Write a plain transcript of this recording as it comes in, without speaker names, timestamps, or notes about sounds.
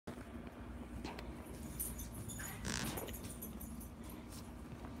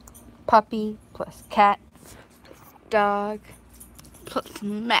Puppy plus cat plus dog plus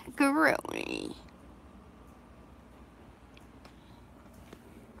macaroni.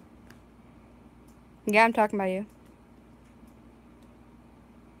 Yeah, I'm talking about you.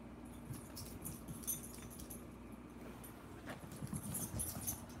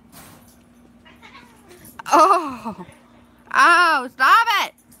 Oh! Oh, stop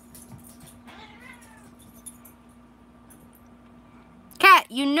it! Cat,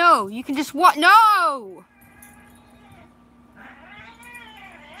 you know, you can just walk. No!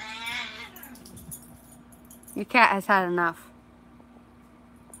 Your cat has had enough.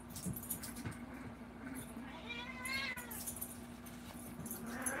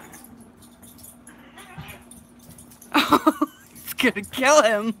 Oh, it's gonna kill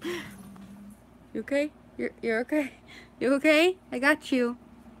him. You okay? You're okay? You okay? I got you.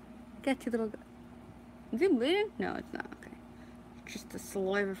 Got you, little guy. Is it bleeding? No, it's not. Okay. It's just the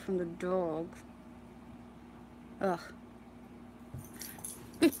saliva from the dog. Ugh.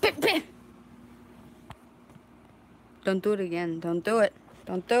 Don't do it again. Don't do it.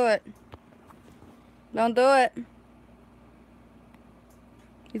 Don't do it. Don't do it.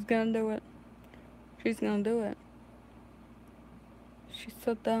 He's gonna do it. She's gonna do it. She's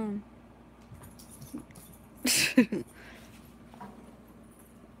so dumb.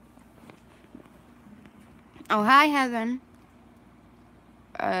 Oh, hi, Heaven.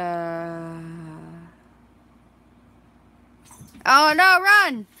 Oh, no,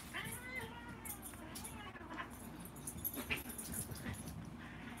 run!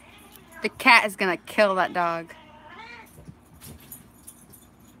 The cat is gonna kill that dog.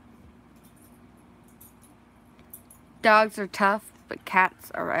 Dogs are tough, but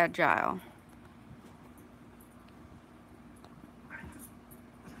cats are agile.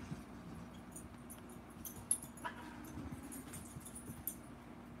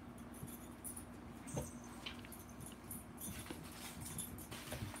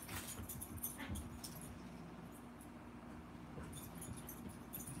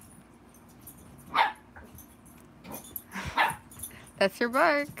 That's your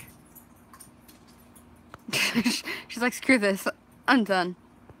bark. She's like, screw this. I'm done.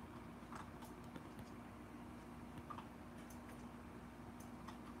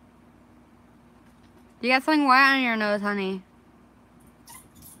 You got something white on your nose, honey.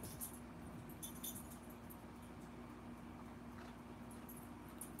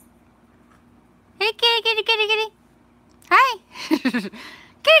 Hey, kitty, kitty, kitty, kitty. Hi. Kitty,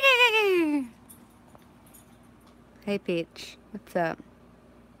 kitty, kitty. Hey, Peach. What's up?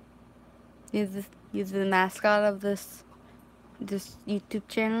 You're the mascot of this YouTube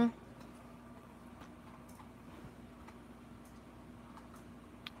channel.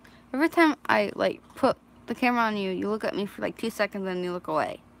 Every time I like put the camera on you, you look at me for like 2 seconds and you look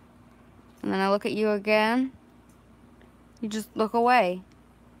away. And then I look at you again, you just look away.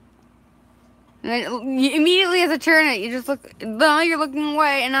 And then you, immediately as I turn it, you just look, now you're looking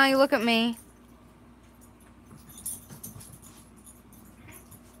away and now you look at me.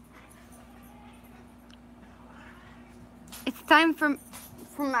 It's time for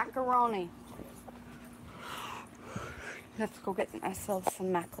macaroni. Let's go get ourselves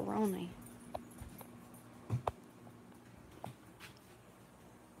some macaroni.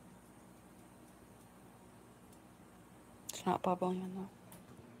 It's not bubbling enough.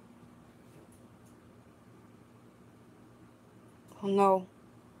 Oh no.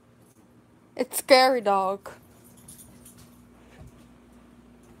 It's scary, dog.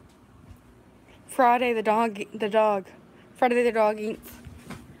 Friday the dog. Friday the dog eats.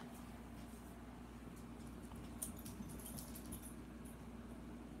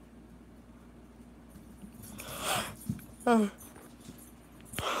 Oh.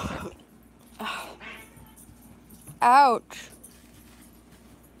 Ouch.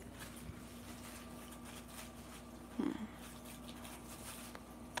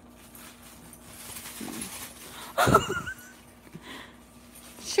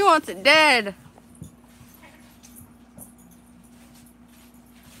 She wants it dead.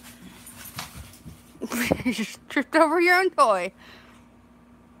 You just tripped over your own toy.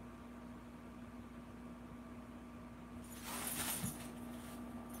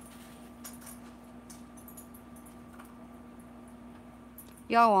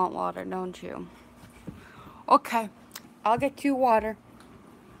 Y'all want water, don't you? Okay, I'll get you water.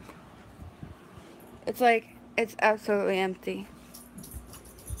 It's absolutely empty.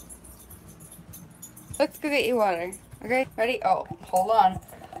 Let's go get you water. Okay, ready? Oh, hold on.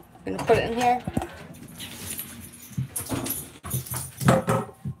 I'm gonna put it in here.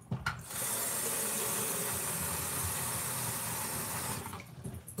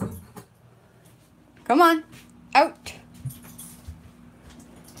 Come on. Out.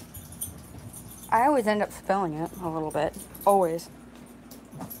 I always end up spilling it a little bit. Always.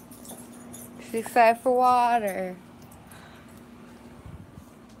 She's excited for water.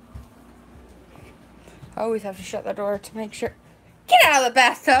 I always have to shut the door to make sure. Get out of the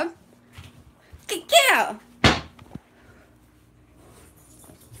bathtub. Get out.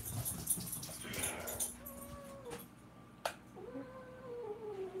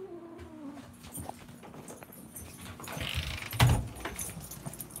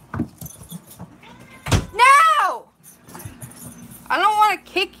 No! I don't want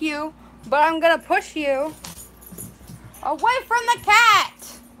to kick you, but I'm going to push you away from the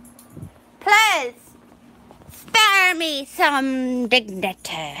cat. Please. Spare me some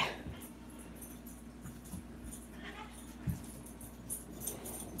dignity.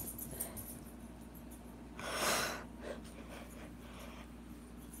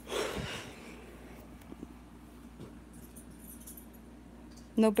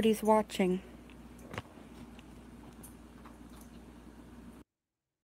 Nobody's watching.